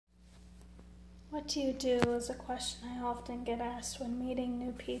What do you do is a question I often get asked when meeting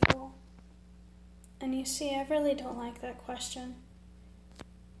new people. And you see, I really don't like that question.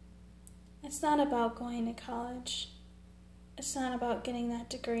 It's not about going to college. It's not about getting that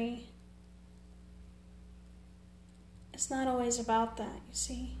degree. It's not always about that, you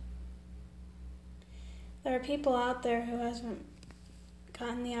see. There are people out there who haven't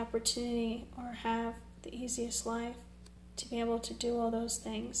gotten the opportunity or have the easiest life to be able to do all those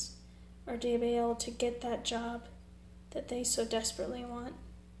things, or to be able to get that job that they so desperately want.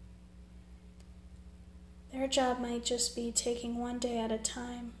 Their job might just be taking one day at a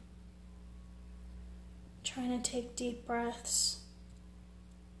time, trying to take deep breaths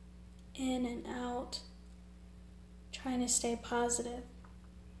in and out, trying to stay positive,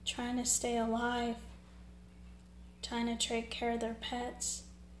 trying to stay alive, trying to take care of their pets,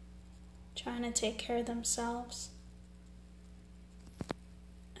 trying to take care of themselves,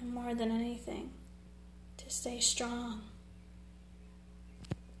 and more than anything, to stay strong.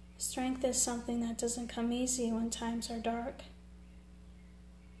 Strength is something that doesn't come easy when times are dark.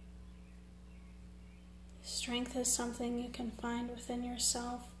 Strength is something you can find within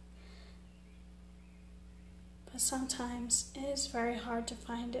yourself, but sometimes it is very hard to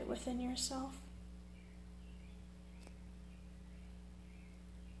find it within yourself.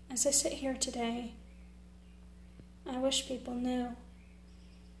 As I sit here today, I wish people knew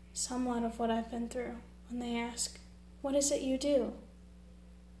somewhat of what I've been through when they ask, "What is it you do?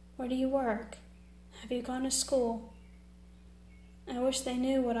 Where do you work? Have you gone to school?" I wish they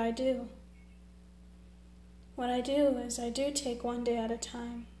knew what I do. What I do is I do take one day at a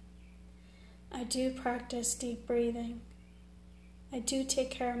time. I do practice deep breathing. I do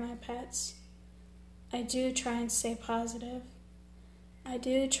take care of my pets. I do try and stay positive. I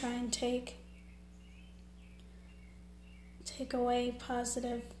do try and take away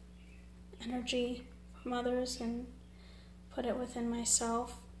positive energy from others and put it within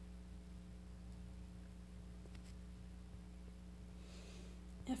myself.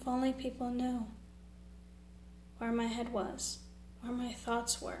 If only people knew where my head was, where my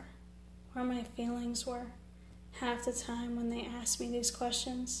thoughts were, where my feelings were, half the time when they asked me these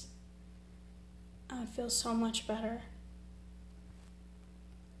questions, I would feel so much better.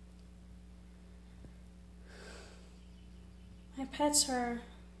 My pets are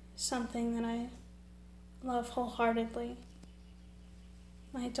something that I love wholeheartedly.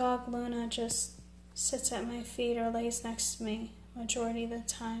 My dog Luna just sits at my feet or lays next to me majority of the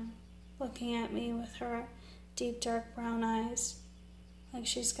time, looking at me with her deep dark brown eyes, like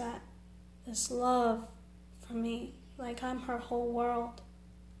she's got this love for me, like I'm her whole world.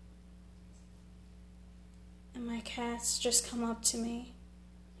 And my cats just come up to me,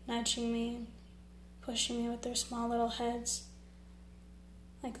 nudging me and pushing me with their small little heads,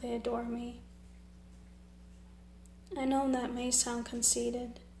 like they adore me. I know that may sound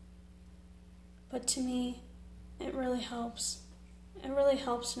conceited, but to me, it really helps. It really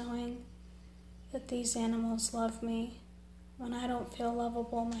helps knowing that these animals love me when I don't feel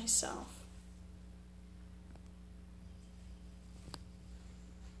lovable myself.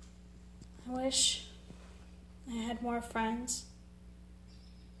 I wish I had more friends.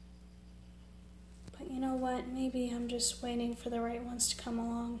 But you know what? Maybe I'm just waiting for the right ones to come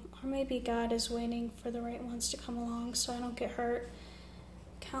along. Or maybe God is waiting for the right ones to come along so I don't get hurt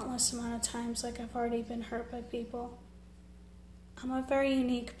countless amount of times like I've already been hurt by people. I'm a very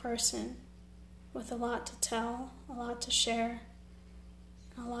unique person with a lot to tell, a lot to share,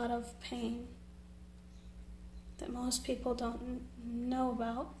 and a lot of pain that most people don't know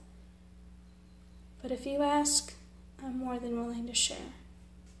about. But if you ask, I'm more than willing to share.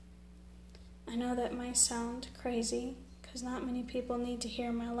 I know that might sound crazy, because not many people need to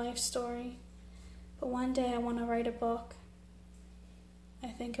hear my life story, but one day I want to write a book. I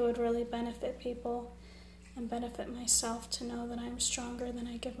think it would really benefit people and benefit myself to know that I'm stronger than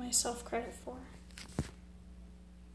I give myself credit for.